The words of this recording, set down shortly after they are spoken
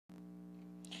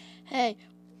Hey,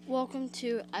 welcome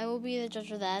to I Will Be the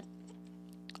Judge of That.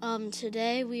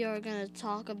 Today we are going to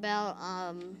talk about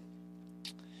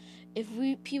if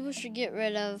people should get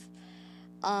rid of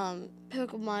Pokemon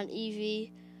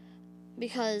Eevee,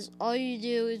 because all you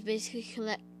do is basically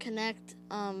collect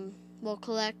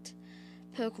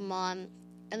Pokemon,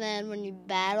 and then when you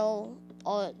battle,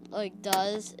 all it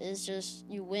does is just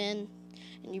you win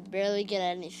and you barely get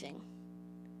anything.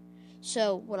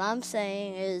 So what I'm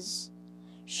saying is,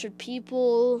 should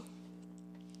people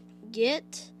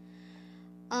get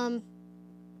Pokemon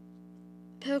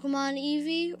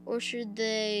Eevee, or should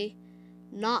they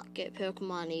not get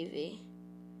Pokemon Eevee?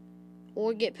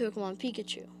 Or get Pokemon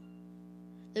Pikachu?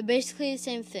 They're basically the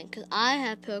same thing, because I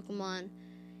have Pokemon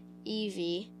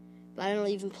Eevee, but I don't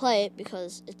even play it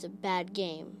because it's a bad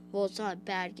game. Well, it's not a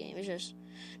bad game, it's just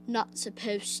not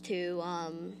supposed to,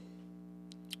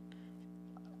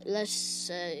 let's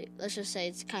just say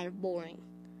it's kind of boring.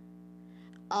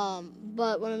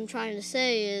 But what I'm trying to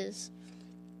say is,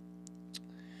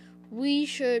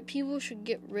 people should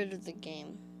get rid of the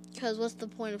game, because what's the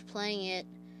point of playing it?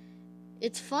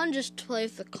 It's fun just to play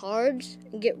with the cards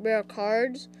and get rare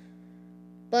cards,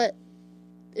 but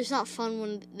it's not fun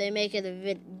when they make it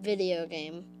a video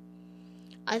game.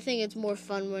 I think it's more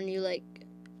fun when you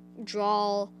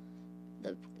draw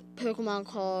the Pokemon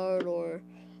card or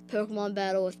Pokemon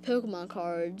battle with Pokemon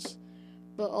cards,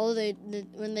 but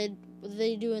when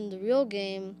they do in the real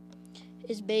game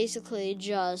is basically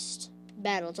just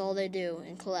battle. It's all they do,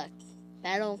 and collect.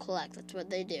 Battle and collect. That's what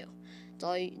they do.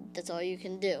 That's all you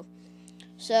can do.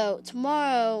 So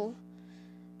tomorrow,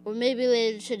 or maybe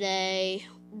later today,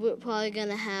 we're probably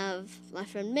gonna have my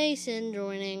friend Mason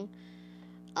joining.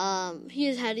 He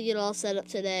just had to get all set up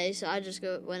today, so I just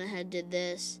went ahead and did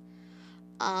this.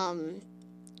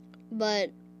 But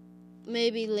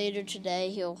maybe later today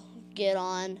he'll get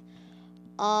on.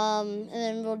 And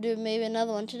then we'll do maybe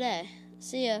another one today.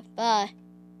 See ya. Bye.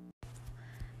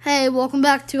 Hey, welcome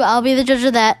back to I'll Be the Judge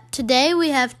of That. Today we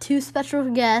have two special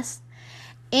guests,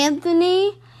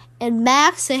 Anthony and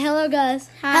Max. Say hello, guys.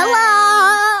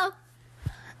 Hi.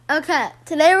 Hello. Okay,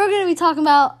 today we're going to be talking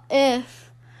about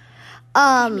if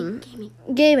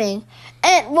gaming.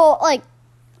 And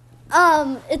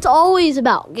it's always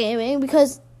about gaming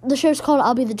because the show's called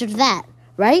I'll Be the Judge of That,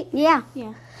 right? Yeah.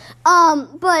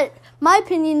 But my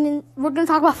opinion, we're going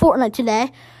to talk about Fortnite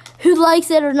today, who likes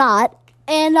it or not,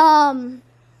 and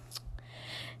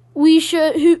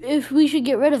if we should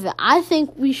get rid of it. I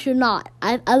think we should not.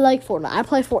 I like Fortnite. I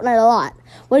play Fortnite a lot.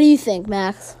 What do you think,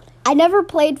 Max? I never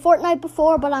played Fortnite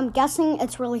before, but I'm guessing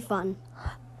it's really fun.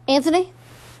 Anthony?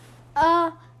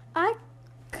 I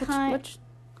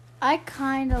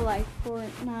kind of like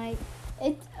Fortnite.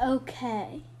 It's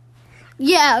okay.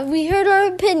 Yeah, we heard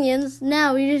our opinions.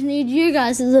 Now we just need you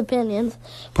guys' opinions.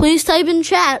 Please type in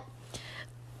chat.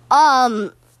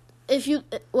 What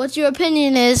your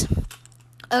opinion is.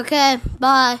 Okay,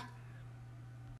 bye.